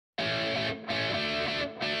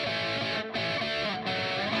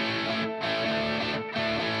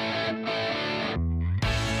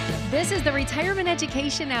This is the Retirement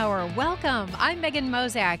Education Hour. Welcome. I'm Megan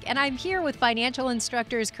Mozak, and I'm here with financial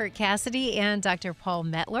instructors Kirk Cassidy and Dr. Paul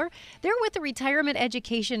Mettler. They're with the Retirement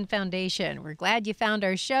Education Foundation. We're glad you found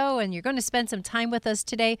our show, and you're going to spend some time with us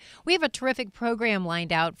today. We have a terrific program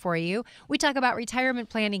lined out for you. We talk about retirement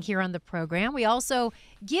planning here on the program. We also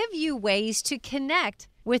give you ways to connect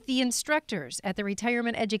with the instructors at the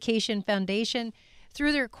Retirement Education Foundation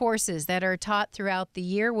through their courses that are taught throughout the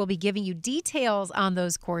year. We'll be giving you details on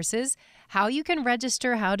those courses, how you can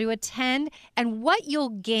register, how to attend, and what you'll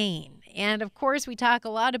gain. And of course, we talk a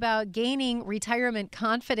lot about gaining retirement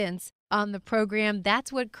confidence on the program.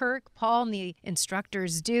 That's what Kirk, Paul, and the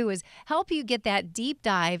instructors do, is help you get that deep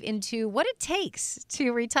dive into what it takes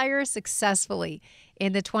to retire successfully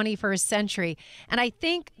in the 21st century. And I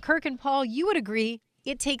think, Kirk and Paul, you would agree,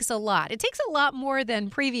 it takes a lot. It takes a lot more than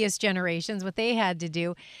previous generations, what they had to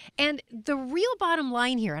do. And the real bottom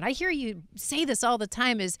line here, and I hear you say this all the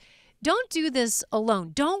time, is don't do this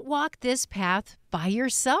alone. Don't walk this path by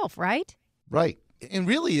yourself, right? Right. And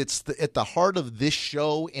really, it's at the heart of this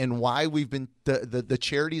show and why we've been, the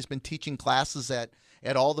charity has been teaching classes at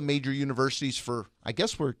all the major universities for, I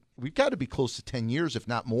guess we've got to be close to 10 years, if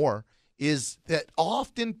not more, is that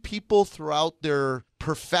often people throughout their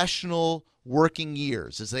professional working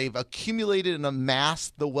years, as they've accumulated and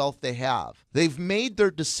amassed the wealth they have, they've made their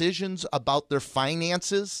decisions about their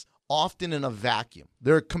finances often in a vacuum.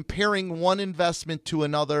 They're comparing one investment to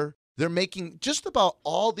another. They're making just about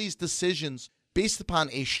all these decisions based upon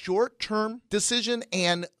a short-term decision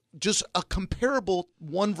and just a comparable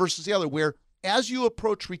one versus the other, where as you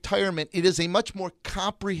approach retirement, it is a much more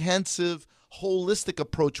comprehensive, holistic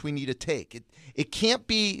approach we need to take. It can't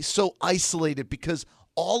be so isolated, because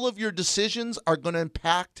all of your decisions are going to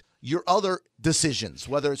impact your other decisions,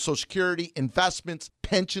 whether it's Social Security, investments,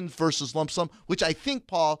 pensions versus lump sum, which I think,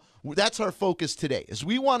 Paul, that's our focus today, is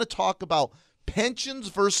we want to talk about pensions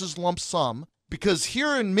versus lump sum, because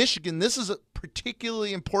here in Michigan, this is a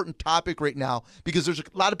particularly important topic right now, because there's a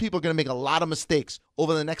lot of people are going to make a lot of mistakes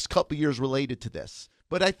over the next couple of years related to this.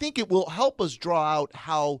 But I think it will help us draw out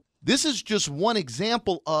how this is just one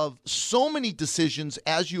example of so many decisions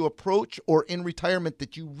as you approach or in retirement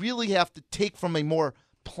that you really have to take from a more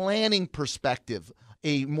planning perspective,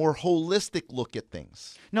 a more holistic look at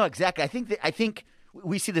things. No, exactly. I think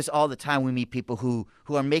we see this all the time. We meet people who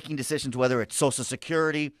are making decisions, whether it's Social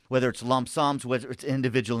Security, whether it's lump sums, whether it's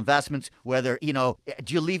individual investments, whether, do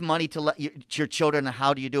you leave money to your children, and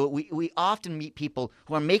how do you do it? We often meet people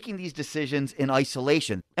who are making these decisions in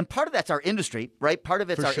isolation. And part of that's our industry, right? Part of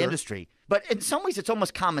it's our industry. But in some ways, it's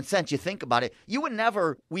almost common sense. You think about it. You would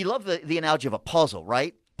never, we love the analogy of a puzzle,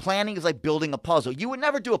 right? Planning is like building a puzzle. You would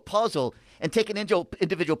never do a puzzle and take an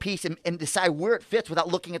individual piece and decide where it fits without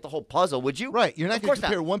looking at the whole puzzle, would you? Right. You're not going to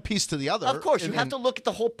compare one piece to the other. Of course. You have to look at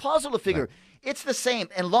the whole puzzle to figure. Right. It's the same.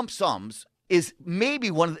 And lump sums is maybe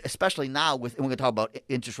one of the, especially now and we're going to talk about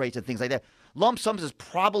interest rates and things like that. Lump sums is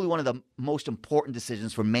probably one of the most important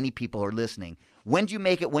decisions for many people who are listening. When do you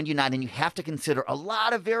make it, when do you not? And you have to consider a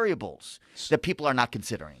lot of variables that people are not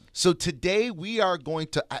considering. So today we are going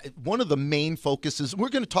to, one of the main focuses, we're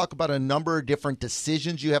going to talk about a number of different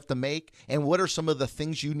decisions you have to make and what are some of the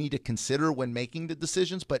things you need to consider when making the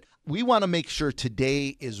decisions. But we want to make sure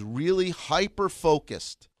today is really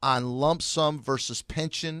hyper-focused on lump sum versus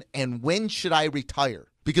pension and when should I retire?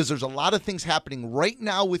 Because there's a lot of things happening right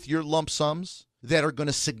now with your lump sums that are going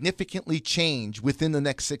to significantly change within the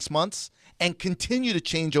next 6 months and continue to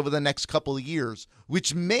change over the next couple of years,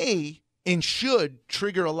 which may and should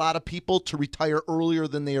trigger a lot of people to retire earlier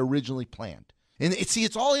than they originally planned. And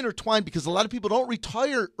it's all intertwined, because a lot of people don't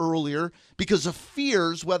retire earlier because of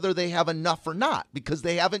fears, whether they have enough or not, because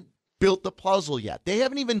they haven't built the puzzle yet. They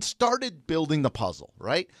haven't even started building the puzzle,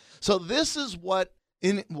 right? So this is why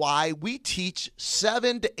we teach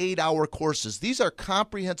 7 to 8 hour courses. These are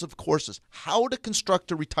comprehensive courses. How to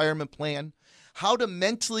construct a retirement plan, how to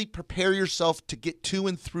mentally prepare yourself to get to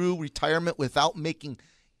and through retirement without making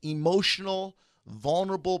emotional,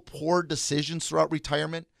 vulnerable, poor decisions throughout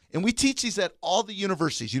retirement. And we teach these at all the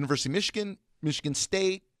universities: University of Michigan, Michigan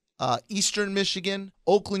State, Eastern Michigan,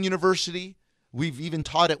 Oakland University. We've even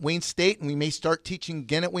taught at Wayne State, and we may start teaching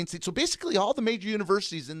again at Wayne State. So basically all the major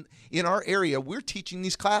universities in our area, we're teaching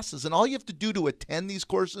these classes. And all you have to do to attend these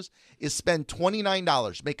courses is spend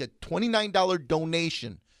 $29. Make a $29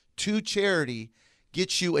 donation to charity,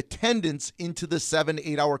 gets you attendance into the 7 to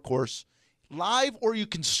 8 hour course live, or you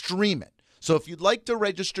can stream it. So if you'd like to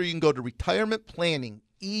register, you can go to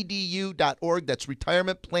retirementplanningedu.org. That's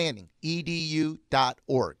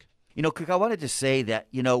retirementplanningedu.org. Kirk, I wanted to say that,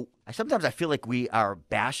 sometimes I feel like we are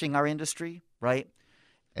bashing our industry, right?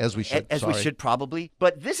 As we should. We should probably.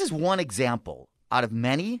 But this is one example out of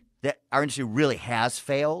many that our industry really has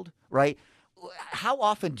failed, right? How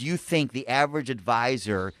often do you think the average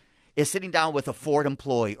advisor is sitting down with a Ford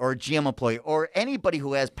employee or a GM employee or anybody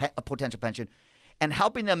who has a potential pension and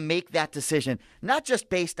helping them make that decision, not just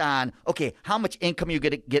based on, okay, how much income you're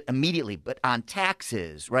going to get immediately, but on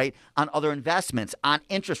taxes, right? On other investments, on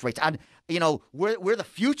interest rates, on, where the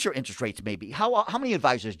future interest rates may be. How many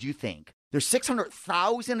advisors do you think? There's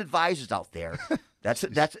 600,000 advisors out there.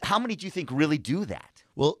 That's how many do you think really do that?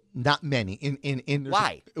 Well, not many.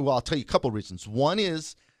 Why? Well, I'll tell you a couple of reasons. One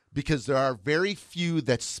is because there are very few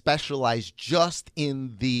that specialize just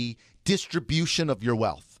in the distribution of your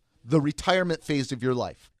wealth, the retirement phase of your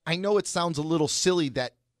life. I know it sounds a little silly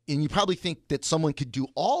and you probably think that someone could do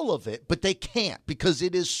all of it, but they can't because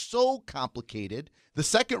it is so complicated. The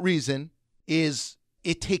second reason is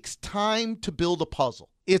it takes time to build a puzzle.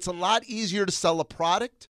 It's a lot easier to sell a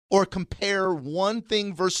product or compare one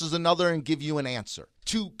thing versus another and give you an answer.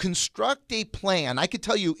 To construct a plan, I could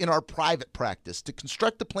tell you in our private practice, to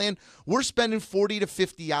construct a plan, we're spending 40 to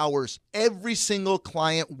 50 hours every single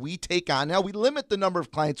client we take on. Now, we limit the number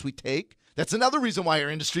of clients we take. That's another reason why our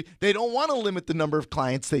industry, they don't want to limit the number of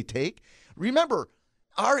clients they take. Remember,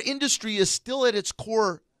 our industry is still at its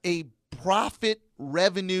core a profit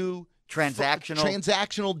revenue transactional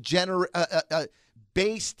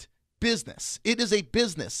based business. It is a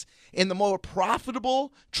business. And the more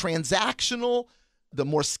profitable, transactional, the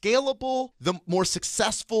more scalable, the more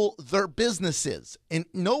successful their business is. And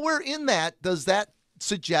nowhere in that does that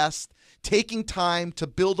suggest taking time to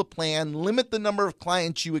build a plan, limit the number of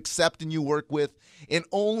clients you accept and you work with, and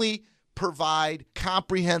only provide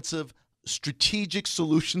comprehensive strategic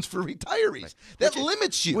solutions for retirees. Right. That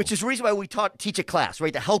limits you. Which is the reason why we teach a class,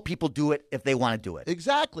 right? To help people do it if they want to do it.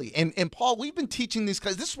 Exactly. And Paul, we've been teaching these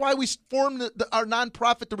classes. This is why we formed our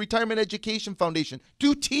nonprofit, the Retirement Education Foundation,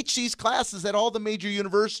 to teach these classes at all the major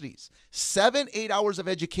universities. 7-8 hours of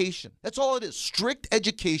education. That's all it is. Strict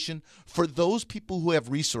education for those people who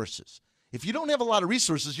have resources. If you don't have a lot of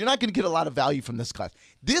resources, you're not going to get a lot of value from this class.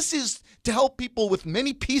 This is to help people with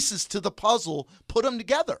many pieces to the puzzle put them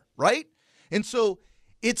together, right? And so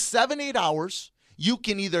it's 7-8 hours. You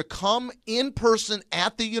can either come in person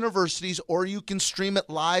at the universities or you can stream it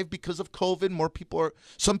live because of COVID.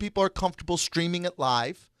 Some people are comfortable streaming it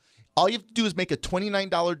live. All you have to do is make a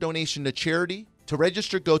 $29 donation to charity. To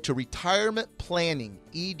register, go to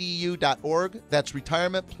retirementplanningedu.org. That's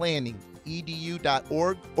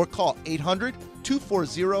retirementplanningedu.org or call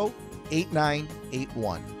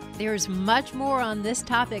 800-240-8981. There's much more on this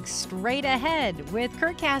topic straight ahead with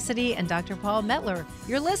Kirk Cassidy and Dr. Paul Mettler.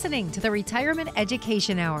 You're listening to the Retirement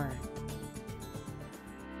Education Hour.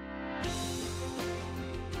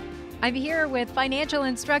 I'm here with financial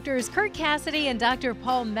instructors Kirk Cassidy and Dr.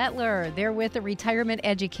 Paul Mettler. They're with the Retirement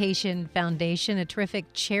Education Foundation, a terrific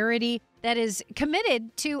charity that is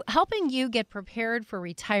committed to helping you get prepared for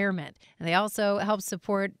retirement. And they also help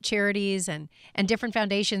support charities and different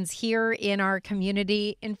foundations here in our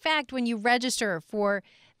community. In fact, when you register for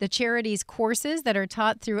the charities courses that are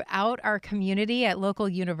taught throughout our community at local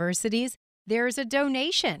universities, there's a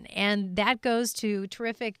donation, and that goes to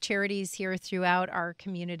terrific charities here throughout our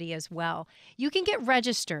community as well. You can get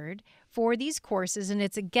registered for these courses, and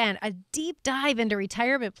it's, again, a deep dive into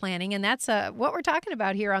retirement planning, and that's what we're talking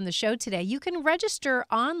about here on the show today. You can register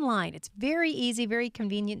online. It's very easy, very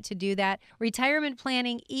convenient to do that.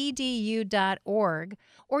 retirementplanningedu.org,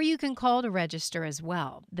 or you can call to register as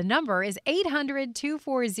well. The number is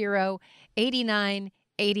 800-240-8981.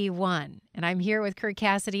 And I'm here with Kirk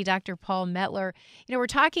Cassidy, Dr. Paul Mettler. We're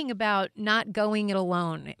talking about not going it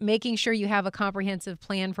alone, making sure you have a comprehensive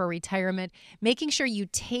plan for retirement, making sure you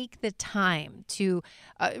take the time to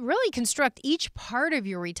really construct each part of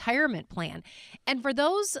your retirement plan. And for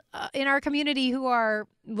those in our community who are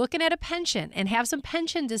looking at a pension and have some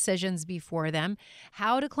pension decisions before them,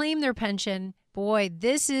 how to claim their pension, boy,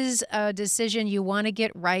 this is a decision you want to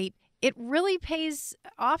get right. It really pays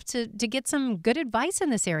off to get some good advice in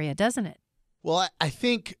this area, doesn't it? Well, I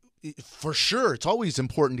think for sure it's always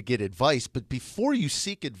important to get advice. But before you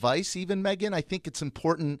seek advice, even, Megan, I think it's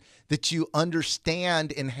important that you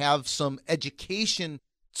understand and have some education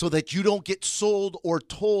so that you don't get sold or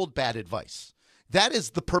told bad advice. That is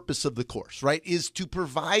the purpose of the course, right? Is to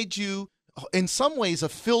provide you, in some ways, a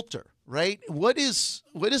filter, right? What is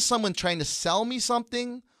someone trying to sell me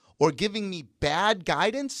something or giving me bad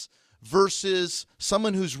guidance versus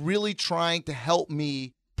someone who's really trying to help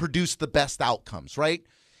me produce the best outcomes, right?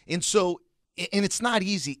 And so, and it's not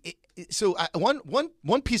easy.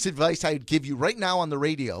 One piece of advice I'd give you right now on the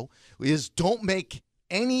radio is don't make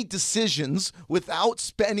any decisions without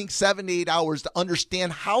spending 7 to 8 hours to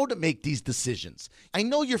understand how to make these decisions. I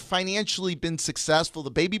know you're financially been successful.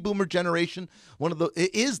 The baby boomer generation,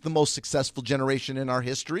 it is the most successful generation in our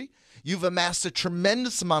history. You've amassed a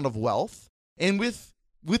tremendous amount of wealth, and with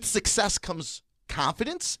success comes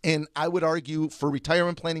confidence, and I would argue for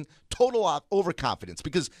retirement planning, total overconfidence,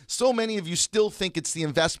 because so many of you still think it's the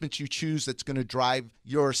investments you choose that's going to drive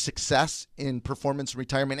your success in performance and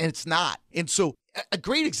retirement, and it's not. And so a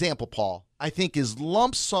great example, Paul, I think, is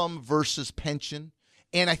lump sum versus pension,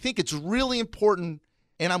 and I think it's really important,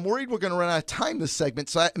 and I'm worried we're going to run out of time this segment,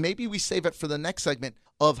 so maybe we save it for the next segment,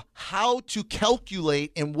 of how to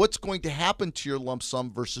calculate and what's going to happen to your lump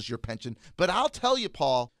sum versus your pension. But I'll tell you,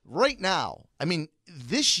 Paul, right now, I mean,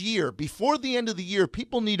 this year, before the end of the year,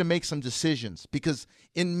 people need to make some decisions, because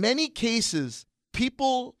in many cases,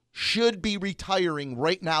 people should be retiring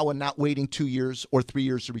right now and not waiting 2 years or 3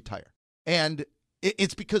 years to retire. And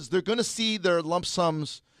it's because they're going to see their lump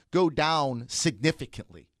sums go down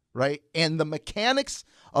significantly, right? And the mechanics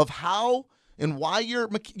of how and why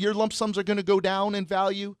your lump sums are going to go down in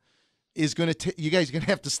value is going to you guys are going to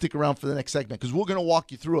have to stick around for the next segment, because we're going to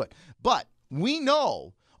walk you through it. But we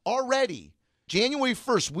know already, January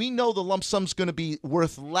 1st, we know the lump sum's going to be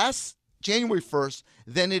worth less January 1st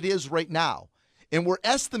than it is right now. And we're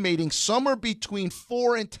estimating somewhere between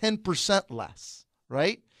 4 and 10% less,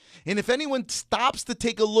 right? And if anyone stops to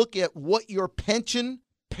take a look at what your pension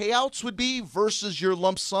payouts would be versus your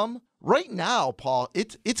lump sum, right now, Paul,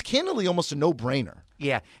 it's candidly almost a no-brainer.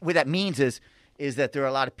 Yeah. What that means is that there are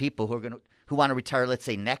a lot of people who want to retire, let's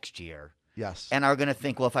say, next year. Yes. And are going to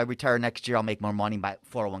think, well, if I retire next year, I'll make more money. My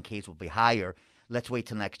 401ks will be higher. Let's wait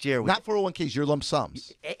till next year. Not 401ks, your lump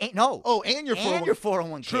sums. No. Oh, and your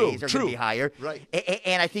 401ks are going to be higher. Right.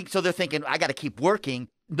 And I think so they're thinking, I got to keep working.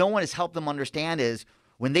 No one has helped them understand is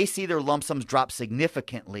when they see their lump sums drop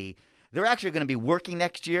significantly, they're actually going to be working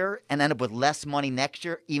next year and end up with less money next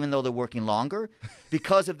year, even though they're working longer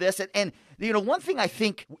because of this. And one thing I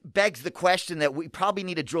think begs the question that we probably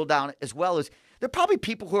need to drill down as well is there are probably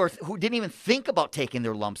people who didn't even think about taking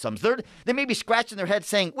their lump sums. They may be scratching their head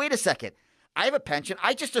saying, wait a second, I have a pension.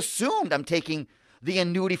 I just assumed I'm taking the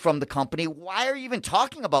annuity from the company. Why are you even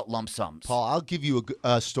talking about lump sums? Paul, I'll give you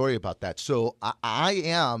a story about that. So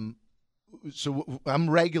I'm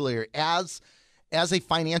regular as a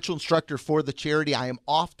financial instructor for the charity. I am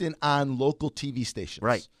often on local TV stations.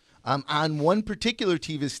 Right. I'm on one particular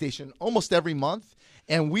TV station almost every month,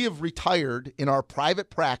 and we have retired in our private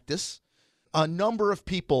practice a number of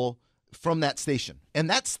people from that station. And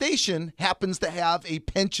that station happens to have a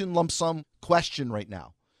pension lump sum question right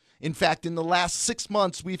now. In fact, in the last 6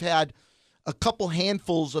 months, we've had a couple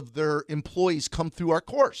handfuls of their employees come through our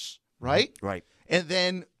course, right? Right. And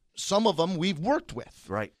then some of them we've worked with.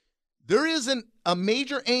 Right. There isn't a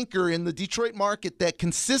major anchor in the Detroit market that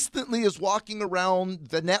consistently is walking around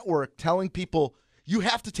the network telling people, you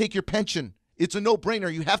have to take your pension. It's a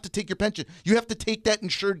no-brainer. You have to take your pension. You have to take that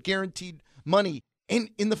insured guaranteed money. And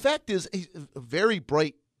the fact is, he's a very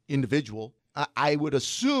bright individual. I would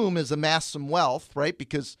assume has amassed some wealth, right?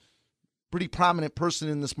 Because pretty prominent person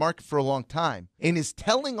in this market for a long time, and is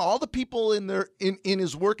telling all the people in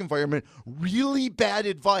his work environment really bad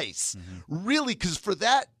advice. Mm-hmm. Really, because for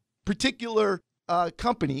that particular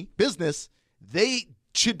business, they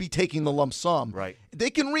should be taking the lump sum. Right. They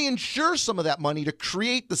can reinsure some of that money to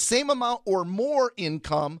create the same amount or more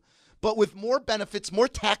income, but with more benefits, more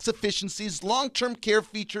tax efficiencies, long-term care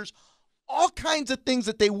features, all kinds of things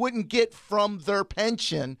that they wouldn't get from their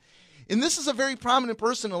pension. And this is a very prominent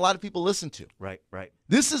person a lot of people listen to. Right, right.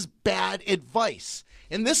 This is bad advice.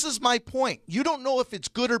 And this is my point. You don't know if it's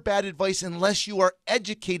good or bad advice unless you are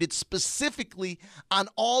educated specifically on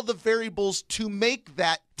all the variables to make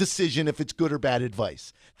that decision if it's good or bad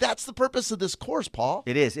advice. That's the purpose of this course, Paul.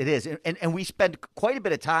 It is. And we spend quite a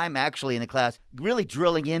bit of time actually in the class really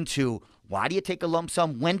drilling into why do you take a lump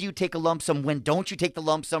sum? When do you take a lump sum? When don't you take the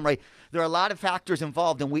lump sum? Right? There are a lot of factors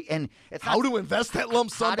involved, and it's how to invest that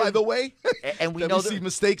lump sum, by the way. And we know see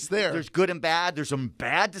mistakes there. There's good and bad. There's some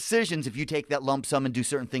bad decisions if you take that lump sum and do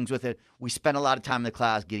certain things with it. We spend a lot of time in the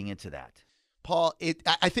class getting into that. Paul,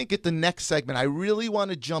 I think at the next segment, I really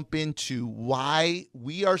want to jump into why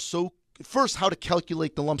we are so first how to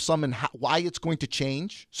calculate the lump sum and why it's going to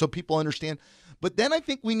change so people understand. But then I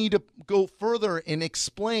think we need to go further and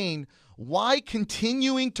explain why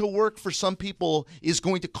continuing to work for some people is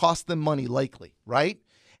going to cost them money, likely, right?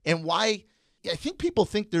 And why I think people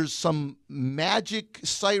think there's some magic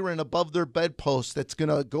siren above their bedpost that's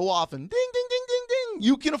going to go off and ding, ding, ding, ding, ding.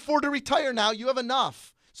 You can afford to retire now. You have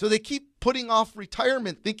enough. So they keep putting off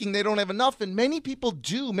retirement thinking they don't have enough, and many people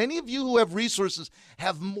do. Many of you who have resources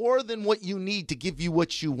have more than what you need to give you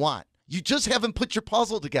what you want. You just haven't put your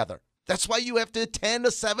puzzle together. That's why you have to attend a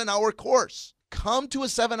 7-hour course. Come to a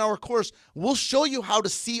 7-hour course. We'll show you how to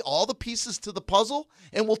see all the pieces to the puzzle,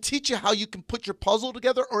 and we'll teach you how you can put your puzzle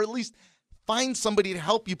together, or at least find somebody to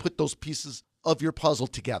help you put those pieces of your puzzle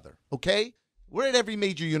together, okay? We're at every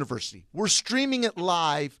major university. We're streaming it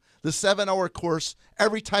live, the 7-hour course,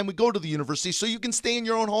 every time we go to the university, so you can stay in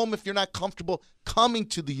your own home if you're not comfortable coming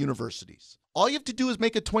to the universities. All you have to do is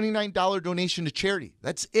make a $29 donation to charity.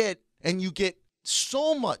 That's it, and you get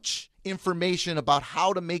so much information about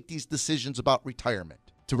how to make these decisions about retirement.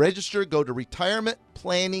 To register, go to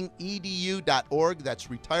retirementplanningedu.org. That's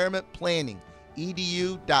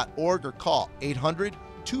retirementplanningedu.org, or call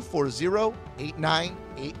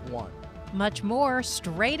 800-240-8981. Much more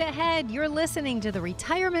straight ahead. You're listening to the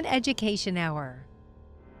Retirement Education Hour.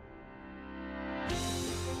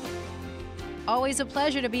 Always a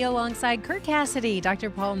pleasure to be alongside Kirk Cassidy, Dr.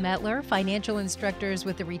 Paul Mettler, financial instructors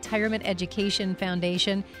with the Retirement Education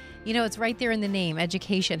Foundation. You know, it's right there in the name,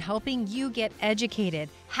 education, helping you get educated,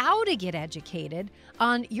 how to get educated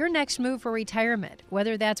on your next move for retirement,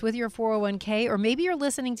 whether that's with your 401k or maybe you're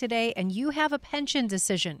listening today and you have a pension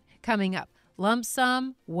decision coming up. Lump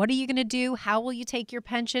sum, what are you going to do? How will you take your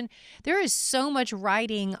pension? There is so much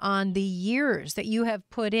riding on the years that you have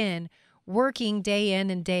put in working day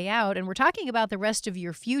in and day out. And we're talking about the rest of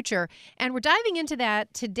your future. And we're diving into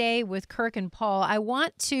that today with Kirk and Paul. I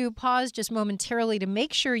want to pause just momentarily to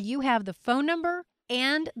make sure you have the phone number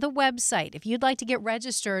and the website if you'd like to get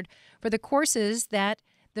registered for the courses that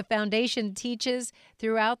the foundation teaches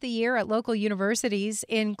throughout the year at local universities,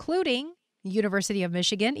 including University of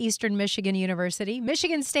Michigan, Eastern Michigan University,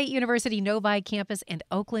 Michigan State University Novi Campus, and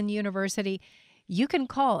Oakland University. You can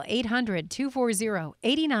call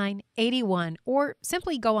 800-240-8981 or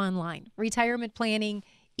simply go online,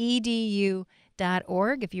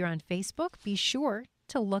 retirementplanningedu.org. If you're on Facebook, be sure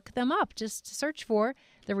to look them up. Just search for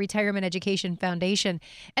the Retirement Education Foundation.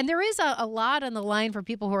 And there is a lot on the line for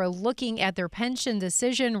people who are looking at their pension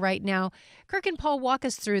decision right now. Kirk and Paul, walk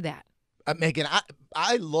us through that. Megan,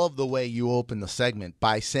 I love the way you open the segment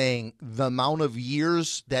by saying the amount of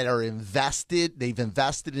years that are invested, they've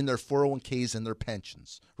invested in their 401ks and their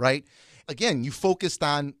pensions, right? Again, you focused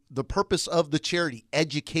on the purpose of the charity,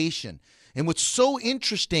 education. And what's so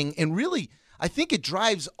interesting, and really, I think it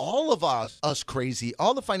drives all of us crazy,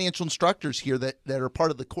 all the financial instructors here that are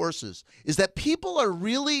part of the courses, is that people are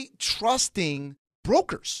really trusting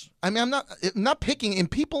brokers. I mean, I'm not picking,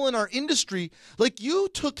 and people in our industry, like you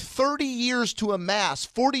took 30 years to amass,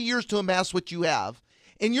 40 years to amass what you have,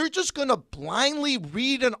 and you're just going to blindly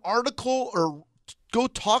read an article or go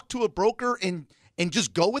talk to a broker and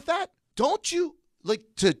just go with that? Don't you, like,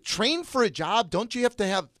 to train for a job, don't you have to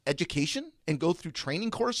have education and go through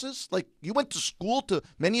training courses? Like, you went to school, to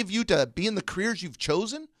many of you, to be in the careers you've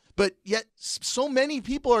chosen. But yet so many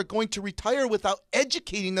people are going to retire without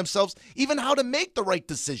educating themselves even how to make the right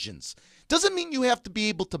decisions. Doesn't mean you have to be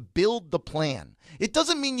able to build the plan. It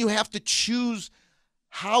doesn't mean you have to choose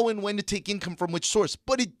how and when to take income from which source.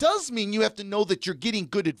 But it does mean you have to know that you're getting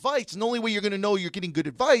good advice. And the only way you're going to know you're getting good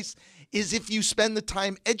advice is if you spend the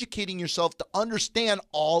time educating yourself to understand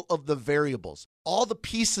all of the variables, all the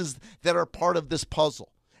pieces that are part of this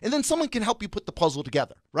puzzle. And then someone can help you put the puzzle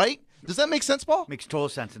together, right? Does that make sense, Paul? Makes total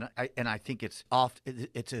sense, and I think it's a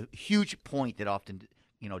huge point that often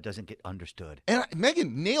doesn't get understood. And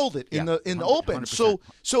Megan nailed it in the open. 100%.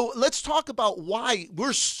 So let's talk about why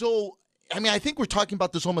we're so. I mean, I think we're talking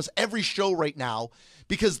about this almost every show right now,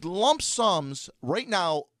 because lump sums right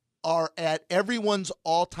now are at everyone's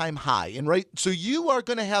all-time high. And right, so you are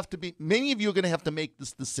going to have to be, many of you are going to have to make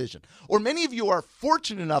this decision, or many of you are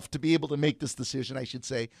fortunate enough to be able to make this decision, I should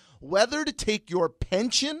say, whether to take your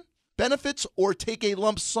pension benefits or take a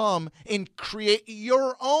lump sum and create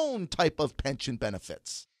your own type of pension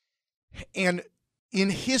benefits. And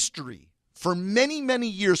in history, for many, many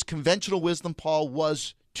years, conventional wisdom, Paul,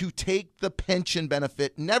 was to take the pension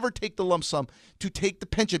benefit, never take the lump sum, to take the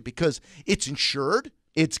pension because it's insured.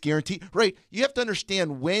 It's guaranteed, right? You have to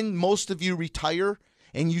understand, when most of you retire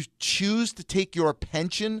and you choose to take your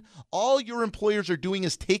pension, all your employers are doing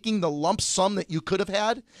is taking the lump sum that you could have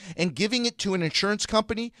had and giving it to an insurance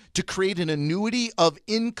company to create an annuity of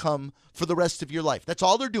income for the rest of your life. That's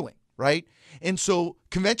all they're doing, right? And so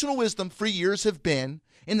conventional wisdom for years have been,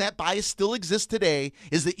 and that bias still exists today,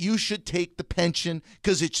 is that you should take the pension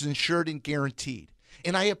because it's insured and guaranteed.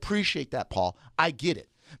 And I appreciate that, Paul. I get it.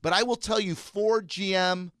 But I will tell you, Ford,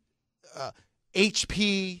 GM,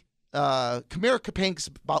 HP, Comerica Bank's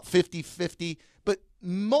about 50-50. But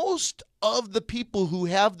most of the people who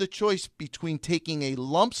have the choice between taking a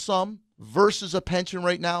lump sum versus a pension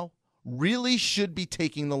right now really should be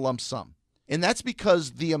taking the lump sum. And that's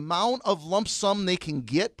because the amount of lump sum they can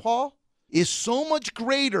get, Paul, is so much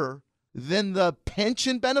greater than the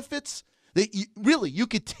pension benefits that you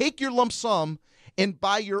could take your lump sum and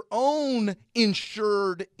buy your own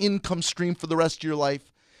insured income stream for the rest of your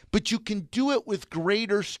life, but you can do it with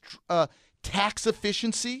greater tax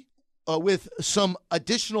efficiency, with some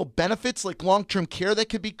additional benefits like long-term care that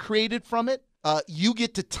could be created from it. You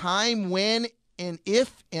get to time when and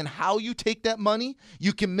if and how you take that money.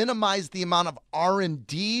 You can minimize the amount of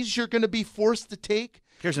R&Ds you're going to be forced to take.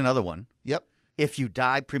 Here's another one. Yep. If you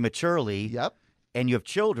die prematurely and you have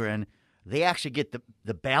children, they actually get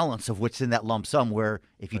the balance of what's in that lump sum, where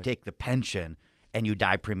if you take the pension and you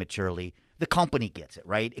die prematurely, the company gets it,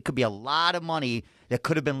 right? It could be a lot of money that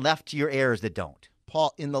could have been left to your heirs that don't.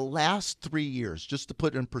 Paul, in the last 3 years, just to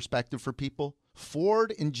put it in perspective for people,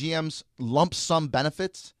 Ford and GM's lump sum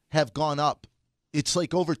benefits have gone up. It's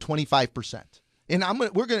like over 25%. And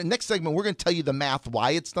next segment, we're going to tell you the math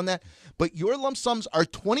why it's done that. But your lump sums are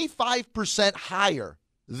 25% higher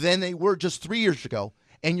than they were just 3 years ago,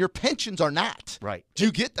 and your pensions are not. Right. Do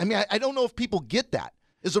you get? I don't know if people get that.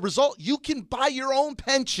 As a result, you can buy your own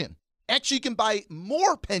pension. Actually, you can buy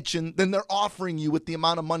more pension than they're offering you with the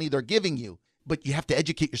amount of money they're giving you. But you have to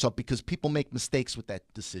educate yourself, because people make mistakes with that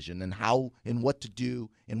decision and how and what to do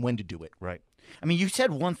and when to do it. Right. I mean, you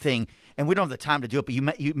said one thing, and we don't have the time to do it,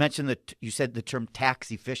 but you mentioned that you said the term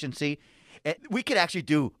tax efficiency. We could actually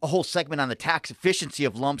do a whole segment on the tax efficiency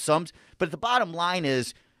of lump sums, but the bottom line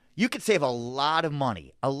is you could save a lot of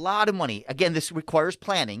money, Again, this requires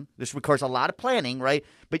planning. This requires a lot of planning, right?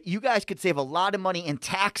 But you guys could save a lot of money in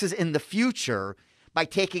taxes in the future by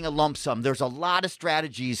taking a lump sum. There's a lot of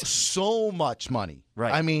strategies. So much money.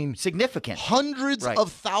 Right. I mean, significant. Hundreds of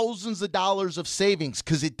thousands of dollars of savings,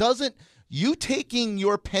 because you taking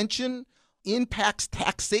your pension impacts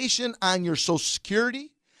taxation on your Social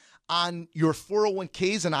Security, on your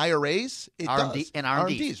 401ks and IRAs. It does. And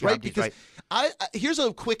RMDs, right? Because here's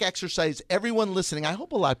a quick exercise. Everyone listening, I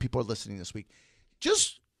hope a lot of people are listening this week.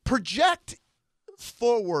 Just project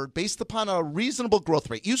forward based upon a reasonable growth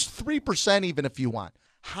rate. Use 3% even if you want.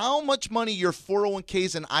 How much money your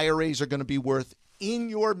 401ks and IRAs are going to be worth in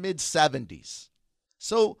your mid-70s.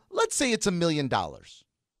 So let's say it's $1 million.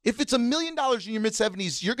 If it's $1 million in your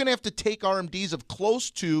mid-70s, you're going to have to take RMDs of close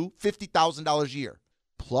to $50,000 a year.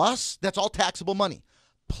 Plus, that's all taxable money.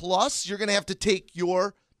 Plus, you're going to have to take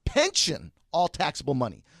your pension, all taxable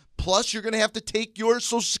money. Plus, you're going to have to take your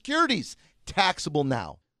Social Security's taxable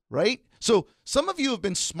now, right? So some of you have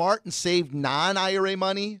been smart and saved non-IRA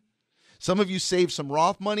money. Some of you saved some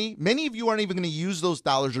Roth money. Many of you aren't even going to use those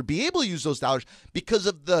dollars or be able to use those dollars because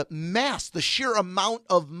of the sheer amount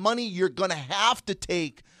of money you're going to have to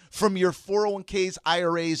take from your 401ks,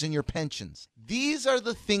 IRAs, and your pensions. These are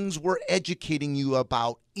the things we're educating you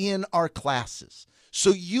about in our classes.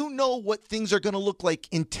 So you know what things are going to look like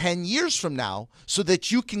in 10 years from now, so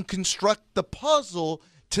that you can construct the puzzle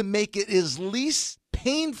to make it as least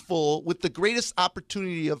painful with the greatest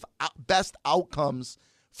opportunity of best outcomes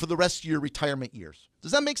for the rest of your retirement years.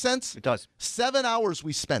 Does that make sense? It does. 7 hours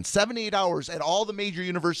we spent, 7 to 8 hours at all the major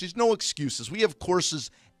universities. No excuses. We have courses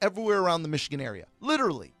everywhere around the Michigan area.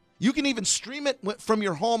 Literally. You can even stream it from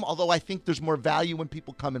your home, although I think there's more value when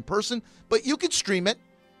people come in person. But you can stream it.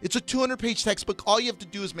 It's a 200-page textbook. All you have to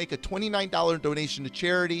do is make a $29 donation to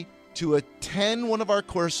charity. To attend one of our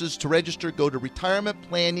courses, to register, go to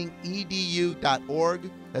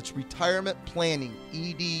retirementplanningedu.org. That's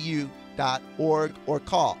retirementplanningedu.org, or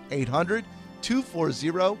call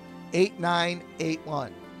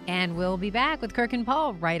 800-240-8981. And we'll be back with Kirk and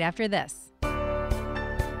Paul right after this.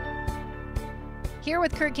 Here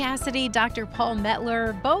with Kirk Cassidy, Dr. Paul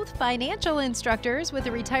Mettler, both financial instructors with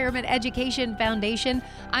the Retirement Education Foundation.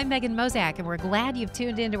 I'm Megan Mozak, and we're glad you've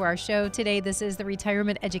tuned into our show today. This is the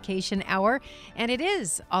Retirement Education Hour, and it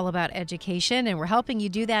is all about education, and we're helping you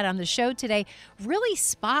do that on the show today, really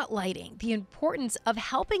spotlighting the importance of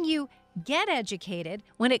helping you get educated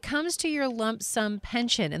when it comes to your lump sum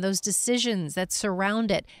pension and those decisions that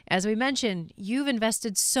surround it. As we mentioned, you've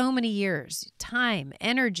invested so many years, time,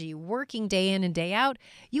 energy, working day in and day out.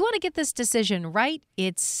 You want to get this decision right.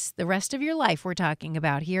 It's the rest of your life we're talking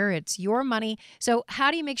about here. It's your money. So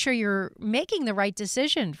how do you make sure you're making the right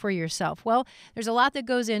decision for yourself? Well, there's a lot that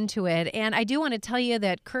goes into it. And I do want to tell you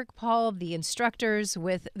that Kirk, Paul, the instructors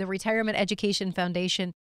with the Retirement Education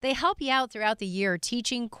Foundation, They help you out throughout the year,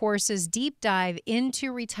 teaching courses deep dive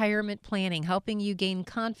into retirement planning, helping you gain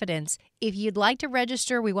confidence. If you'd like to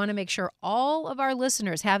register, we want to make sure all of our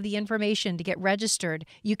listeners have the information to get registered.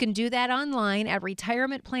 You can do that online at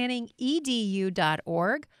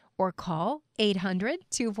retirementplanningedu.org or call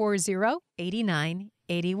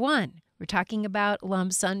 800-240-8981. We're talking about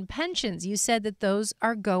lump sum pensions. You said that those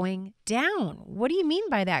are going down. What do you mean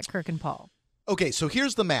by that, Kirk and Paul? Okay, so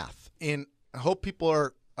here's the math. And I hope people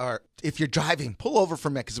are if you're driving, pull over for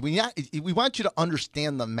a minute, because we want you to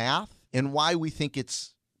understand the math and why we think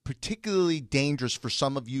it's particularly dangerous for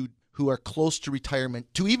some of you who are close to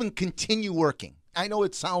retirement to even continue working. I know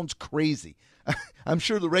it sounds crazy. I'm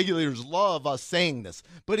sure the regulators love us saying this,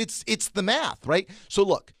 but it's the math, right? So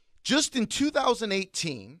look, just in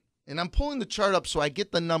 2018, and I'm pulling the chart up so I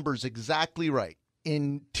get the numbers exactly right.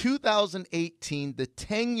 In 2018, the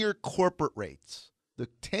 10-year corporate rates, the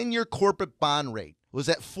 10-year corporate bond rate was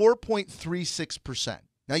at 4.36%.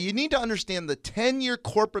 Now, you need to understand the 10-year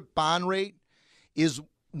corporate bond rate is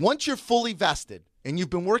once you're fully vested and you've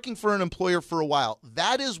been working for an employer for a while,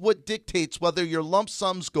 that is what dictates whether your lump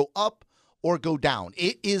sums go up or go down.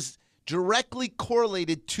 It is directly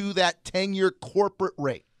correlated to that 10-year corporate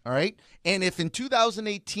rate, all right? And if in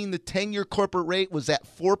 2018 the 10-year corporate rate was at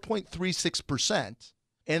 4.36%,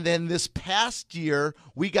 and then this past year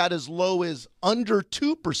we got as low as under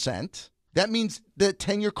 2%, that means the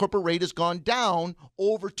 10-year corporate rate has gone down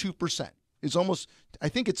over 2%. It's almost, I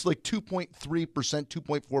think it's like 2.3%,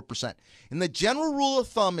 2.4%. And the general rule of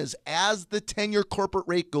thumb is as the 10-year corporate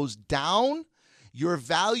rate goes down, your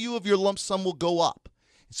value of your lump sum will go up.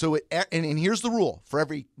 So, and here's the rule. For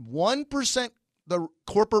every 1% the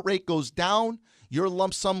corporate rate goes down, your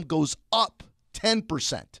lump sum goes up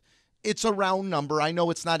 10%. It's a round number. I know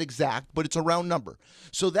it's not exact, but it's a round number.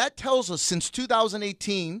 So that tells us since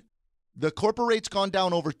 2018, the corporate rate's gone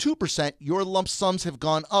down over 2%. Your lump sums have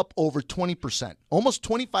gone up over 20%, almost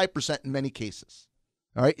 25% in many cases.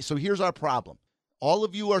 All right, so here's our problem. All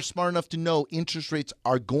of you are smart enough to know interest rates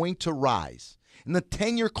are going to rise. And the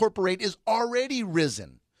 10-year corporate rate is already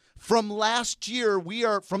risen. From last year, we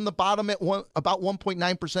are from the bottom at about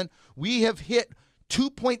 1.9%. We have hit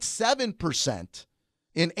 2.7%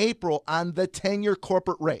 in April on the 10-year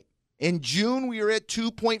corporate rate. In June, we are at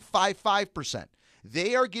 2.55%.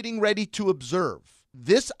 They are getting ready to observe.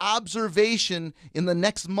 This observation in the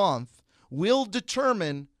next month will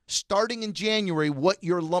determine, starting in January, what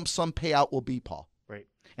your lump sum payout will be, Paul. Right.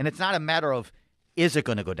 And it's not a matter of, is it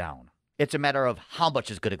going to go down? It's a matter of how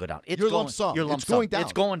much is going to go down. Your lump sum. Your lump it's sum. going down.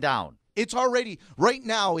 It's going down. It's already, right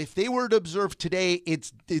now, if they were to observe today,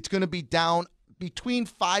 it's going to be down between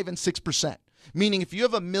 5 and 6%. Meaning if you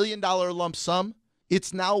have $1 million lump sum,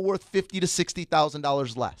 it's now worth $50,000 to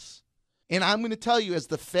 $60,000 less. And I'm going to tell you, as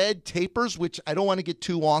the Fed tapers, which I don't want to get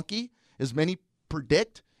too wonky, as many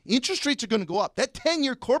predict, interest rates are going to go up. That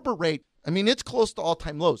 10-year corporate rate, I mean, it's close to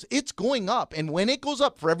all-time lows. It's going up. And when it goes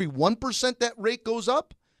up, for every 1% that rate goes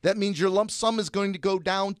up, that means your lump sum is going to go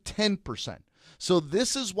down 10%. So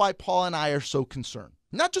this is why Paul and I are so concerned.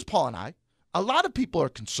 Not just Paul and I. A lot of people are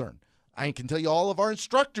concerned. I can tell you all of our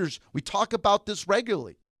instructors, we talk about this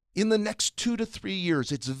regularly. In the next 2 to 3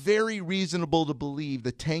 years, it's very reasonable to believe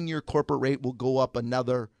the 10-year corporate rate will go up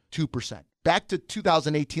another 2%, back to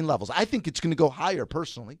 2018 levels. I think it's going to go higher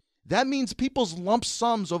personally. That means people's lump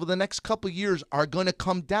sums over the next couple of years are going to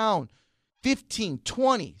come down 15,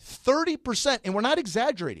 20, 30%, and we're not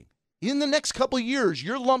exaggerating. In the next couple of years,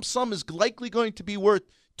 your lump sum is likely going to be worth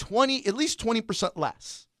at least 20%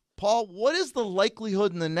 less. Paul, what is the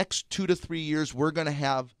likelihood in the next 2 to 3 years we're going to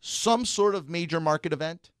have some sort of major market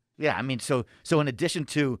event? Yeah, I mean, so in addition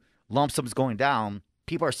to lump sums going down,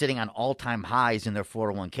 people are sitting on all-time highs in their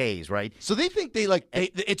 401ks, right? So they think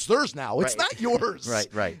it's theirs now. It's right. not yours.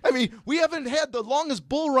 Right. I mean, we haven't had the longest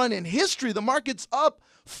bull run in history. The market's up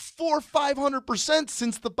 400-500%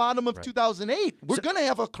 since the bottom of 2008. We're going to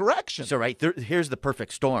have a correction. So, here's the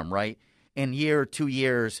perfect storm, right? In year, 2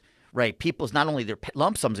 years, right, people's not only their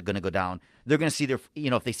lump sums are going to go down, they're going to see their,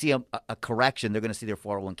 if they see a correction, they're going to see their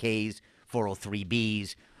 401ks,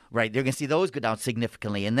 403bs, right? They're going to see those go down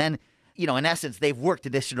significantly. And then, in essence, they've worked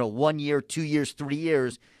additional 1 year, 2 years, 3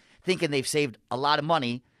 years, thinking they've saved a lot of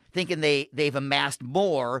money, thinking they've amassed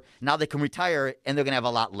more. Now they can retire, and they're going to have a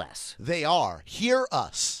lot less. They are. Hear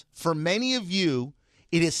us. For many of you,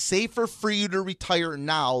 it is safer for you to retire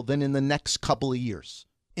now than in the next couple of years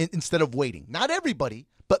instead of waiting. Not everybody,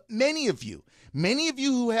 but many of you. Many of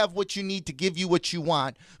you who have what you need to give you what you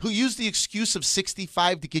want, who use the excuse of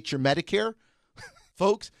 65 to get your Medicare.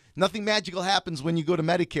 Folks, nothing magical happens when you go to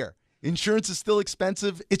Medicare. Insurance is still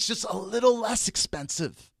expensive. It's just a little less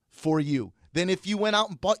expensive for you. than if you went out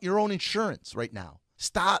and bought your own insurance right now.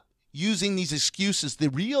 Stop using these excuses. The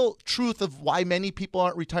real truth of why many people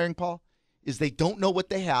aren't retiring, Paul, is they don't know what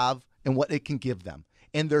they have and what it can give them.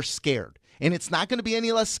 And they're scared. And it's not going to be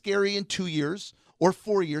any less scary in 2 years or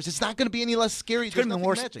 4 years. It's not going to be any less scary. It's going to be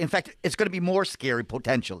more. In fact, it's going to be more scary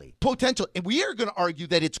potentially. And we are going to argue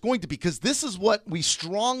that it's going to be, because this is what we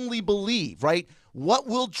strongly believe, right? What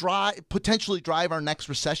will potentially drive our next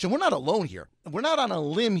recession? We're not alone here. We're not on a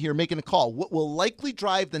limb here making a call. What will likely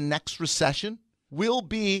drive the next recession will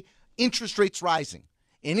be interest rates rising.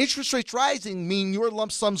 And interest rates rising mean your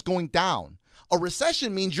lump sum's going down. A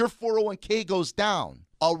recession means your 401k goes down.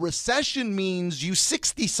 A recession means you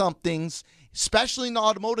 60-somethings, especially in the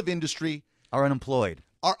automotive industry, are unemployed.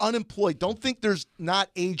 Don't think there's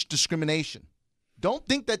not age discrimination. Don't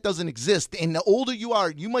think that doesn't exist. And the older you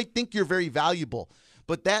are, you might think you're very valuable,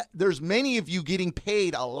 but there's many of you getting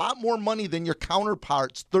paid a lot more money than your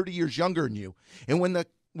counterparts 30 years younger than you. And when the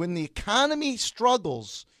economy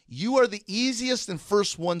struggles, you are the easiest and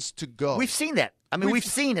first ones to go. We've seen that. I mean, we've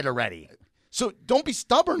seen it already. So don't be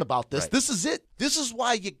stubborn about this. Right. This is it. This is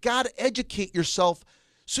why you got to educate yourself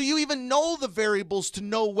so you even know the variables to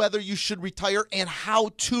know whether you should retire and how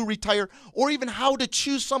to retire, or even how to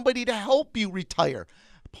choose somebody to help you retire.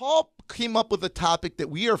 Paul came up with a topic that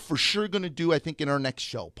we are for sure going to do, I think, in our next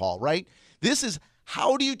show, Paul, right? This is,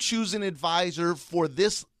 how do you choose an advisor for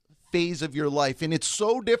this phase of your life? And it's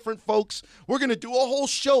so different, folks. We're going to do a whole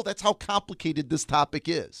show. That's how complicated this topic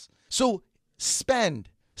is. So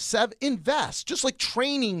invest, just like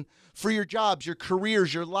training for your jobs, your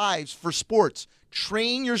careers, your lives, for sports.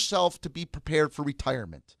 Train yourself to be prepared for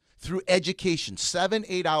retirement through education,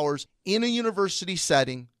 7-8 hours in a university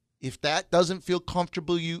setting. If that doesn't feel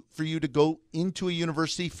comfortable for you to go into a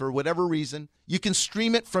university for whatever reason, you can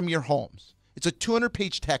stream it from your homes. It's a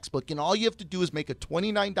 200-page textbook, and all you have to do is make a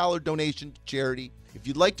 $29 donation to charity. If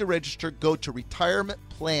you'd like to register, go to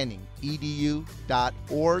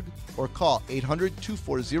retirementplanningedu.org or call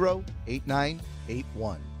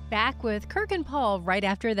 800-240-8981. Back with Kirk and Paul right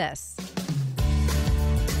after this.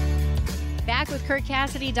 Back with Kirk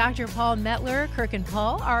Cassidy, Dr. Paul Mettler. Kirk and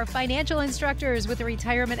Paul are financial instructors with the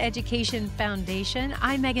Retirement Education Foundation.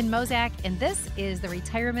 I'm Megan Mozak, and this is the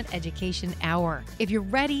Retirement Education Hour. If you're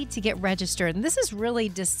ready to get registered, and this is really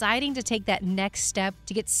deciding to take that next step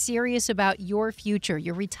to get serious about your future,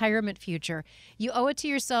 your retirement future, you owe it to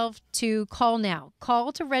yourself to call now.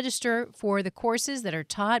 Call to register for the courses that are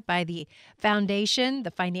taught by the foundation, the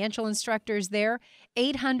financial instructors there.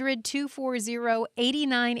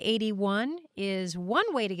 800-240-8981 is one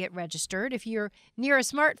way to get registered. If you're near a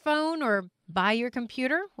smartphone or by your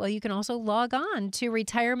computer, well, you can also log on to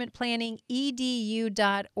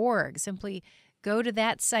retirementplanningedu.org. Simply go to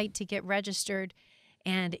that site to get registered,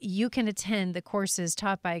 and you can attend the courses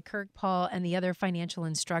taught by Kirk, Paul, and the other financial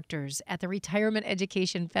instructors at the Retirement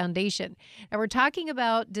Education Foundation. Now, we're talking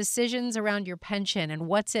about decisions around your pension and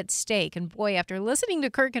what's at stake. And boy, after listening to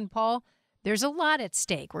Kirk and Paul, there's a lot at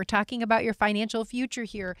stake. We're talking about your financial future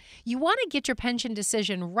here. You want to get your pension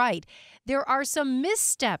decision right. There are some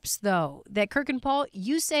missteps, though, that Kirk and Paul,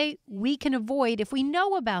 you say we can avoid if we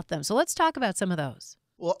know about them. So let's talk about some of those.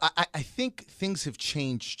 Well, I think things have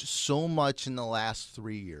changed so much in the last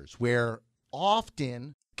 3 years, where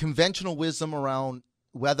often conventional wisdom around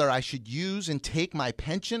whether I should use and take my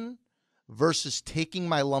pension versus taking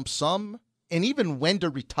my lump sum, and even when to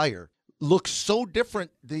retire, looks so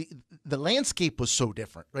different. The landscape was so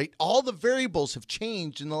different, right? All the variables have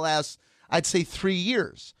changed in the last, I'd say, 3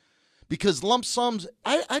 years. Because lump sums,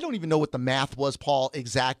 I don't even know what the math was, Paul,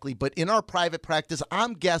 exactly. But in our private practice,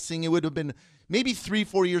 I'm guessing it would have been maybe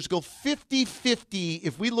 3-4 years ago, 50-50.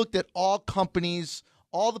 If we looked at all companies,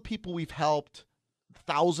 all the people we've helped,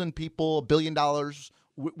 1,000 people, $1 billion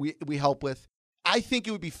we help with, I think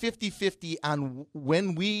it would be 50-50 on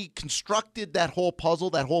when we constructed that whole puzzle,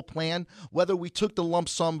 that whole plan, whether we took the lump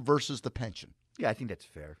sum versus the pension. Yeah, I think that's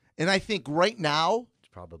fair. And I think right now,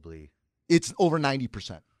 it's over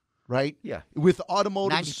 90%, right? Yeah. With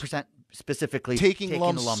automotive, 90% specifically taking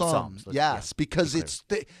lump sums. Yes, because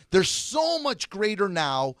they're so much greater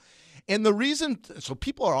now. And the reason, so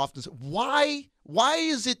people are often saying, why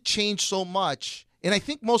is it changed so much? And I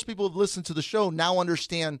think most people who have listened to the show now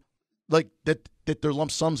understand like that their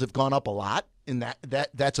lump sums have gone up a lot, and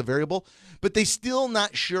that's a variable, but they still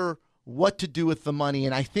not sure what to do with the money.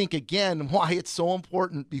 And I think, again, why it's so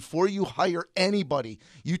important before you hire anybody,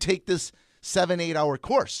 you take this 7-8 hour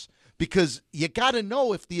course, because you got to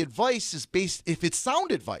know if the advice is based, if it's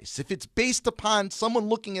sound advice, if it's based upon someone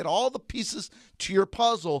looking at all the pieces to your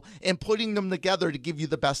puzzle and putting them together to give you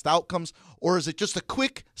the best outcomes, or is it just a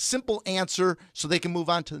quick, simple answer so they can move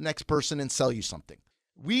on to the next person and sell you something?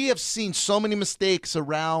 We have seen so many mistakes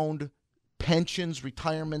around pensions,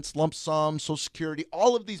 retirements, lump sum, Social Security,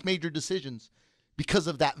 all of these major decisions because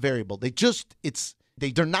of that variable.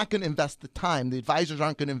 They're not going to invest the time. The advisors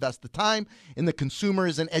aren't going to invest the time, and the consumer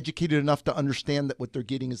isn't educated enough to understand that what they're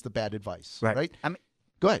getting is the bad advice. Right? I mean,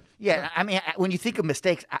 go ahead. Yeah. I mean, when you think of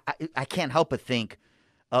mistakes, I can't help but think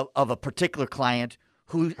of a particular client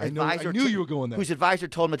whose advisor knew you were going there. Whose advisor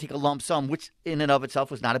told him to take a lump sum, which in and of itself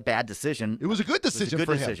was not a bad decision. It was a good decision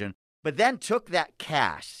for him. But then took that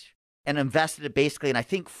cash and invested it basically in, I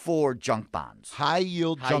think, 4 junk bonds. High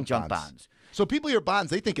yield junk bonds. So people hear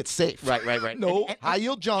bonds, they think it's safe. Right. No, high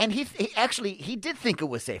yield junk. And he did think it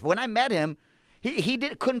was safe. When I met him, he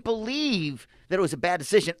couldn't believe that it was a bad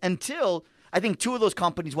decision until I think 2 of those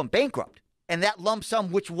companies went bankrupt. And that lump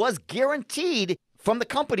sum, which was guaranteed from the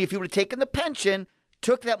company if he would have taken the pension,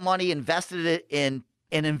 took that money, invested it in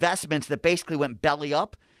investments that basically went belly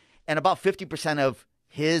up, and about 50% of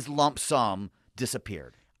his lump sum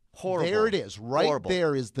disappeared. Horrible. There it is.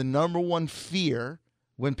 There is the number one fear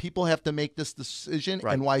when people have to make this decision,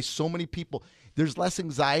 and why so many people, there's less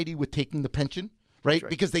anxiety with taking the pension, right?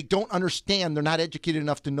 Because they don't understand, they're not educated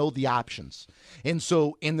enough to know the options. And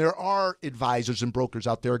there are advisors and brokers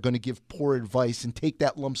out there are going to give poor advice and take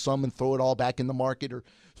that lump sum and throw it all back in the market or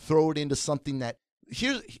throw it into something that,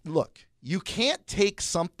 look, you can't take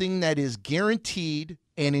something that is guaranteed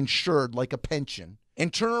and insured like a pension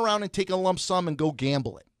and turn around and take a lump sum and go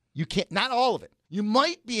gamble it. You can't, not all of it. You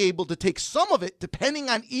might be able to take some of it depending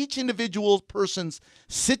on each individual person's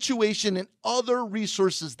situation and other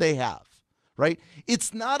resources they have, right?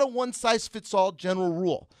 It's not a one-size-fits-all general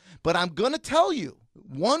rule. But I'm going to tell you,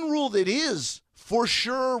 one rule that is for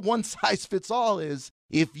sure one-size-fits-all is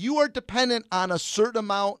if you are dependent on a certain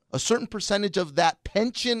amount, a certain percentage of that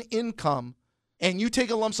pension income, and you take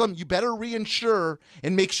a lump sum, you better reinsure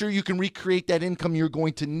and make sure you can recreate that income you're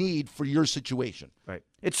going to need for your situation. Right.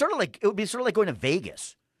 It would be sort of like going to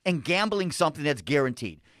Vegas and gambling something that's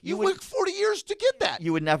guaranteed. You worked 40 years to get that.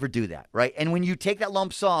 You would never do that, right? And when you take that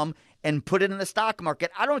lump sum and put it in the stock market,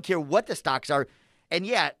 I don't care what the stocks are. And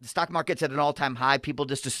yeah, the stock market's at an all-time high. People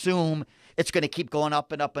just assume it's going to keep going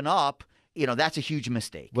up and up and up. That's a huge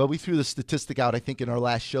mistake. Well, we threw the statistic out, I think, in our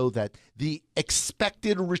last show that the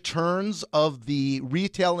expected returns of the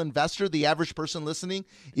retail investor, the average person listening,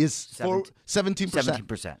 is 17%.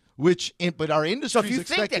 17%. But our industry So if you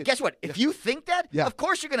think that, guess what? If you think that, of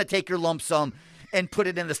course you're going to take your lump sum and put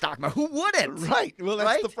it in the stock market. Who wouldn't? Right. Well,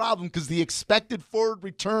 that's the problem, because the expected forward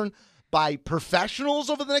return by professionals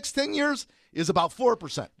over the next 10 years is about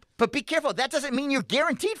 4%. But be careful. That doesn't mean you're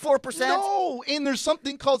guaranteed 4%. No, and there's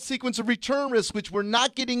something called sequence of return risk, which we're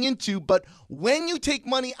not getting into. But when you take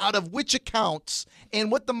money out of which accounts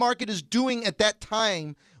and what the market is doing at that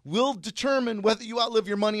time will determine whether you outlive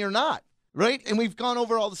your money or not, right? And we've gone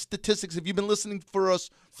over all the statistics. If you've been listening for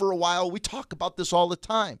us for a while, we talk about this all the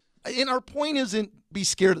time. And our point isn't be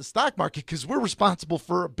scared of the stock market, because we're responsible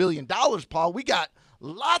for $1 billion, Paul. We got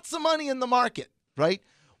lots of money in the market, right?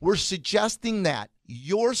 We're suggesting that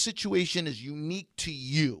your situation is unique to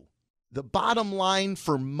you. The bottom line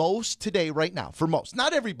for most today, right now, for most,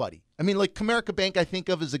 not everybody. I mean, like Comerica Bank, I think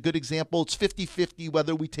of as a good example. It's 50-50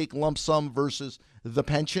 whether we take lump sum versus the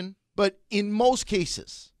pension. But in most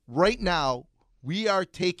cases, right now, we are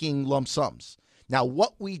taking lump sums. Now,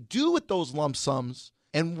 what we do with those lump sums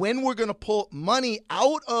and when we're going to pull money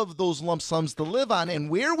out of those lump sums to live on, and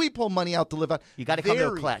where we pull money out to live on, you got to come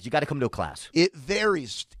to a class. You got to come to a class. It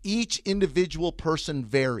varies. Each individual person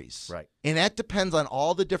varies. Right. And that depends on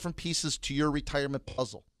all the different pieces to your retirement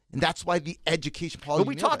puzzle. And that's why the education policy. But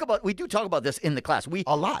we do talk about this in the class.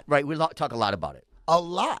 A lot. Right. We talk a lot about it. A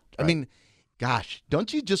lot. Right. I mean, gosh,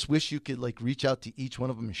 don't you just wish you could reach out to each one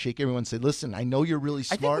of them and shake everyone and say, listen, I know you're really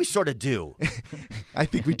smart. I think we sort of do. I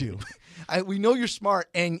think we do. We know you're smart,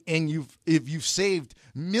 and you've saved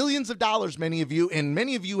millions of dollars, many of you, and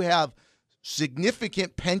many of you have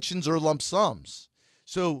significant pensions or lump sums.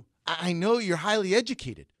 So I know you're highly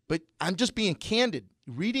educated, but I'm just being candid.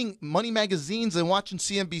 Reading money magazines and watching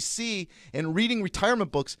CNBC and reading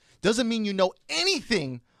retirement books doesn't mean you know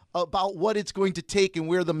anything about what it's going to take and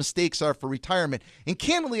where the mistakes are for retirement. And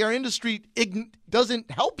candidly, our industry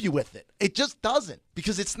doesn't help you with it. It just doesn't,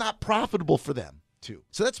 because it's not profitable for them too.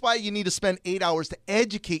 So that's why you need to spend 8 hours to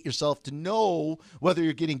educate yourself to know whether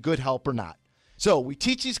you're getting good help or not. So we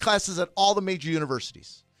teach these classes at all the major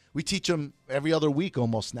universities. We teach them every other week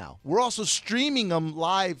almost now. We're also streaming them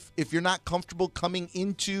live if you're not comfortable coming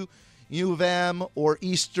into U of M or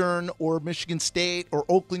Eastern or Michigan State or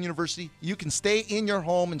Oakland University. You can stay in your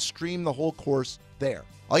home and stream the whole course there.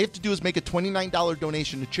 All you have to do is make a $29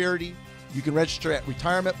 donation to charity. You can register at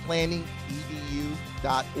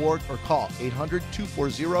retirementplanningedu.org or call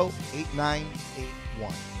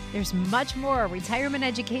 800-240-8981. There's much more Retirement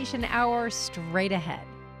Education Hour straight ahead.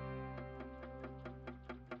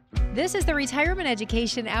 This is the Retirement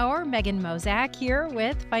Education Hour. Megan Mozak here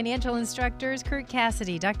with financial instructors Kirk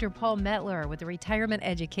Cassidy, Dr. Paul Mettler with the Retirement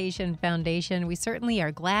Education Foundation. We certainly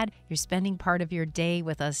are glad you're spending part of your day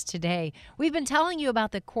with us today. We've been telling you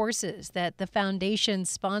about the courses that the foundation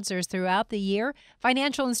sponsors throughout the year.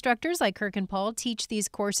 Financial instructors like Kirk and Paul teach these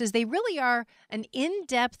courses. They really are an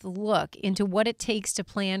in-depth look into what it takes to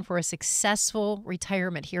plan for a successful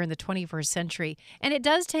retirement here in the 21st century. And it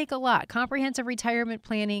does take a lot. Comprehensive retirement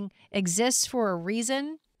planning exists for a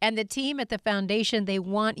reason, and the team at the foundation, they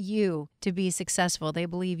want you to be successful. They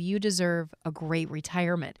believe you deserve a great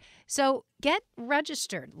retirement. So get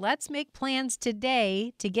registered. Let's make plans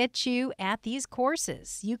today to get you at these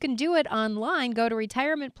courses. You can do it online. Go to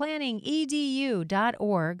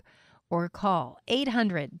retirementplanningedu.org or call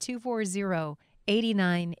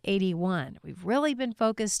 800-240-8981. We've really been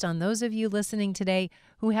focused on those of you listening today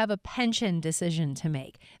who have a pension decision to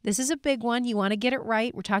make. This is a big one. You want to get it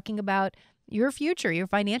right. We're talking about your future, your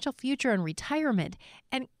financial future and retirement.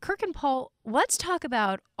 And Kirk and Paul, let's talk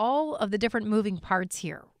about all of the different moving parts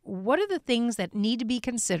here. What are the things that need to be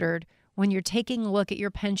considered when you're taking a look at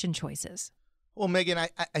your pension choices? Well, Megan,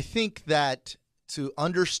 I think that to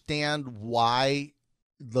understand why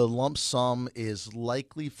the lump sum is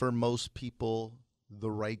likely for most people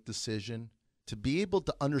the right decision, to be able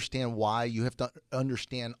to understand why, you have to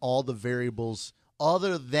understand all the variables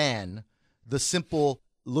other than the simple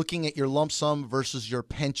looking at your lump sum versus your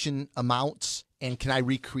pension amounts, and can I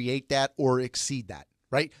recreate that or exceed that,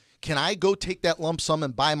 right? Can I go take that lump sum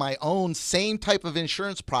and buy my own same type of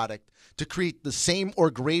insurance product to create the same or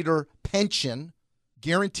greater pension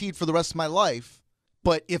guaranteed for the rest of my life,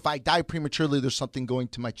 but if I die prematurely, there's something going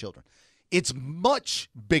to my children? It's much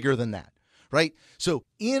bigger than that. Right? So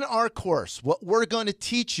in our course, what we're going to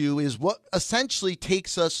teach you is what essentially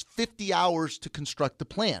takes us 50 hours to construct the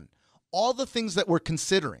plan. All the things that we're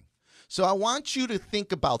considering. So I want you to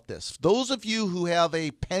think about this. Those of you who have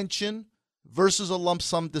a pension versus a lump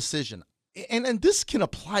sum decision, and this can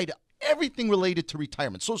apply to everything related to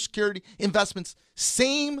retirement, Social Security, investments,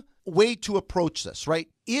 same way to approach this, right?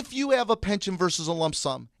 If you have a pension versus a lump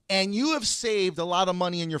sum and you have saved a lot of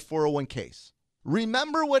money in your 401ks,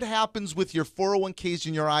 remember what happens with your 401ks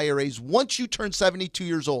and your IRAs once you turn 72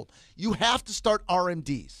 years old. You have to start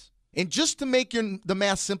RMDs. And just to make the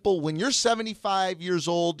math simple, when you're 75 years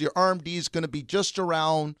old, your RMD is going to be just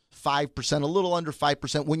around 5%, a little under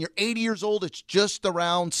 5%. When you're 80 years old, it's just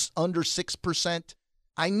around under 6%.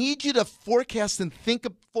 I need you to forecast and think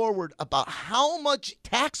forward about how much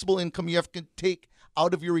taxable income you have to take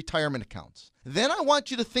out of your retirement accounts. Then I want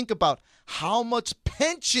you to think about how much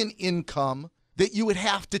pension income that you would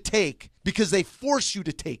have to take because they force you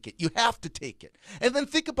to take it. You have to take it. And then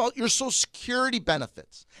think about your Social Security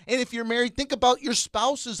benefits. And if you're married, think about your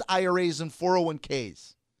spouse's IRAs and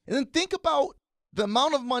 401ks. And then think about the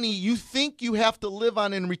amount of money you think you have to live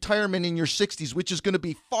on in retirement in your 60s, which is going to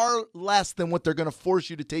be far less than what they're going to force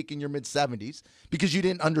you to take in your mid-70s because you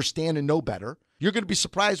didn't understand and know better. You're going to be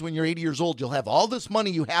surprised when you're 80 years old. You'll have all this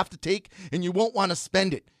money you have to take and you won't want to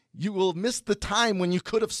spend it. You will miss the time when you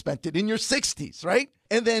could have spent it in your 60s, right?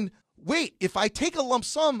 And then, wait, if I take a lump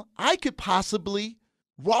sum, I could possibly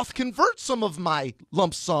Roth convert some of my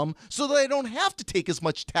lump sum so that I don't have to take as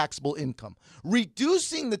much taxable income,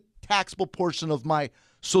 reducing the taxable portion of my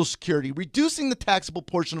Social Security, reducing the taxable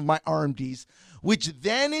portion of my RMDs, which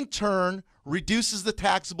then in turn reduces the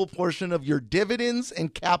taxable portion of your dividends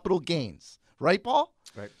and capital gains. Right, Paul?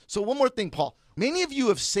 Right. So one more thing, Paul. Many of you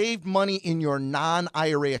have saved money in your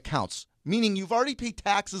non-IRA accounts, meaning you've already paid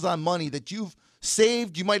taxes on money that you've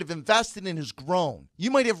saved, you might have invested in, has grown.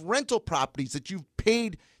 You might have rental properties that you've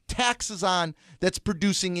paid taxes on that's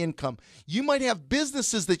producing income. You might have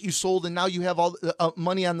businesses that you sold and now you have all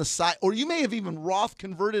money on the side, or you may have even Roth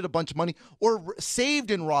converted a bunch of money or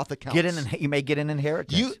saved in Roth accounts. You may get an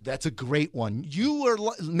inheritance. That's a great one.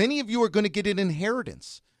 Many of you are going to get an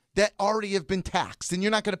inheritance that already have been taxed and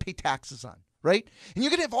you're not going to pay taxes on. Right? And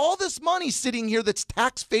you're going to have all this money sitting here that's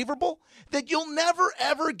tax favorable that you'll never,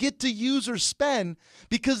 ever get to use or spend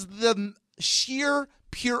because the sheer,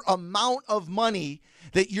 pure amount of money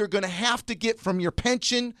that you're going to have to get from your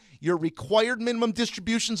pension, your required minimum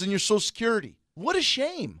distributions, and your Social Security What a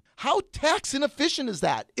shame. How tax inefficient is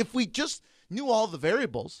that? If we just knew all the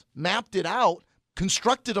variables, mapped it out,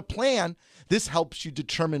 constructed a plan, this helps you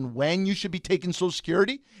determine when you should be taking Social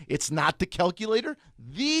Security. It's not the calculator.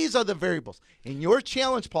 These are the variables. And your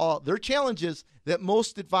challenge, Paul, their challenge is that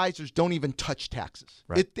most advisors don't even touch taxes.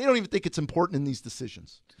 Right. They don't even think it's important in these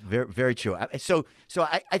decisions. Very, very true. So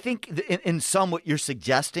I think in sum, what you're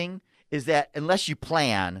suggesting is that unless you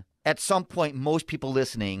plan, at some point, most people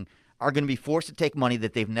listening are going to be forced to take money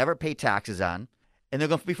that they've never paid taxes on, and they're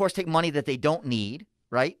going to be forced to take money that they don't need,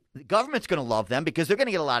 right? The government's going to love them because they're going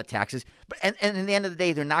to get a lot of taxes. But and in the end of the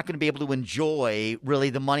day, they're not going to be able to enjoy really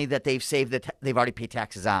the money that they've saved that they've already paid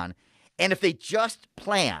taxes on. And if they just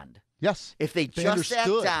planned, yes, if they just sat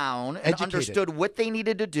down and understood what they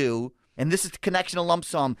needed to do, and this is the connection of lump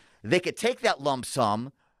sum, they could take that lump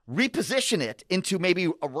sum, reposition it into maybe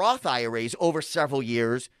a Roth IRAs over several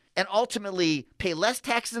years, and ultimately pay less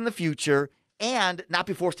taxes in the future and not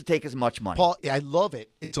be forced to take as much money. Paul, I love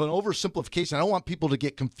it. It's an oversimplification. I don't want people to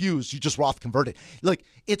get confused. You just Roth converted. Like,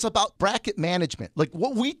 it's about bracket management. Like,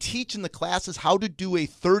 what we teach in the class is how to do a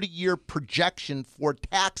 30-year projection for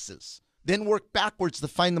taxes, then work backwards to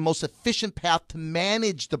find the most efficient path to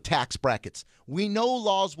manage the tax brackets. We know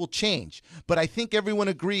laws will change, but I think everyone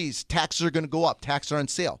agrees taxes are going to go up. Taxes are on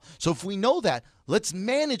sale. So if we know that, let's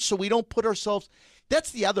manage so we don't put ourselves...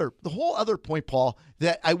 That's the whole other point, Paul,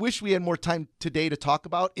 that I wish we had more time today to talk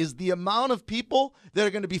about is the amount of people that are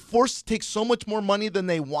going to be forced to take so much more money than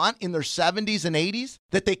they want in their 70s and 80s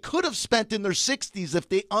that they could have spent in their 60s if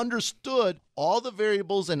they understood all the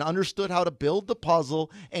variables and understood how to build the puzzle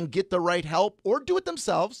and get the right help or do it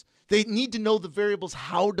themselves. They need to know the variables,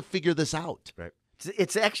 how to figure this out. Right.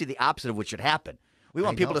 It's actually the opposite of what should happen. We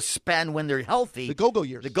want people to spend when they're healthy. The go-go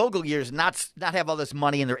years. The go-go years, not have all this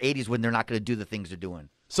money in their 80s when they're not going to do the things they're doing.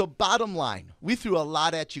 So bottom line, we threw a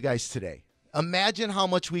lot at you guys today. Imagine how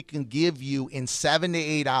much we can give you in 7 to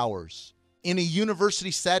 8 hours in a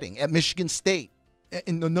university setting at Michigan State,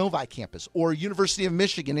 in the Novi campus, or University of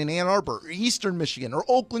Michigan in Ann Arbor, or Eastern Michigan, or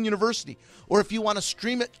Oakland University. Or if you want to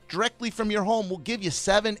stream it directly from your home, we'll give you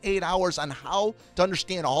 7, 8 hours on how to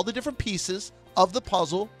understand all the different pieces of the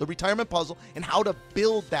puzzle, the retirement puzzle, and how to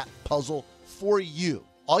build that puzzle for you.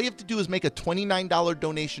 All you have to do is make a $29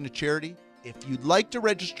 donation to charity. If you'd like to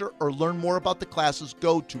register or learn more about the classes,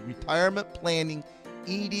 go to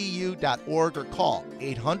retirementplanningedu.org or call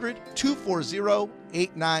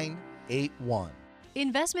 800-240-8981.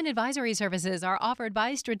 Investment advisory services are offered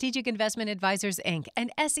by Strategic Investment Advisors, Inc., an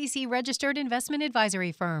SEC-registered investment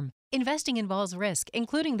advisory firm. Investing involves risk,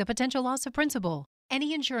 including the potential loss of principal.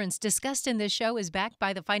 Any insurance discussed in this show is backed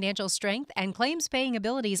by the financial strength and claims-paying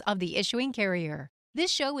abilities of the issuing carrier. This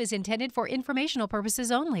show is intended for informational purposes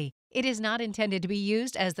only. It is not intended to be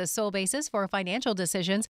used as the sole basis for financial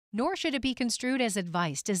decisions, nor should it be construed as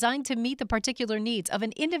advice designed to meet the particular needs of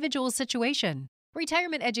an individual's situation.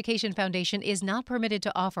 Retirement Education Foundation is not permitted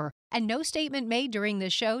to offer, and no statement made during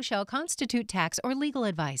this show shall constitute tax or legal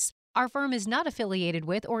advice. Our firm is not affiliated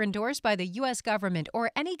with or endorsed by the U.S. government or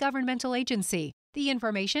any governmental agency. The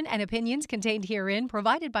information and opinions contained herein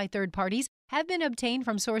provided by third parties have been obtained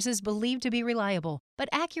from sources believed to be reliable, but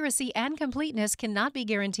accuracy and completeness cannot be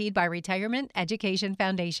guaranteed by Retirement Education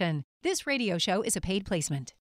Foundation. This radio show is a paid placement.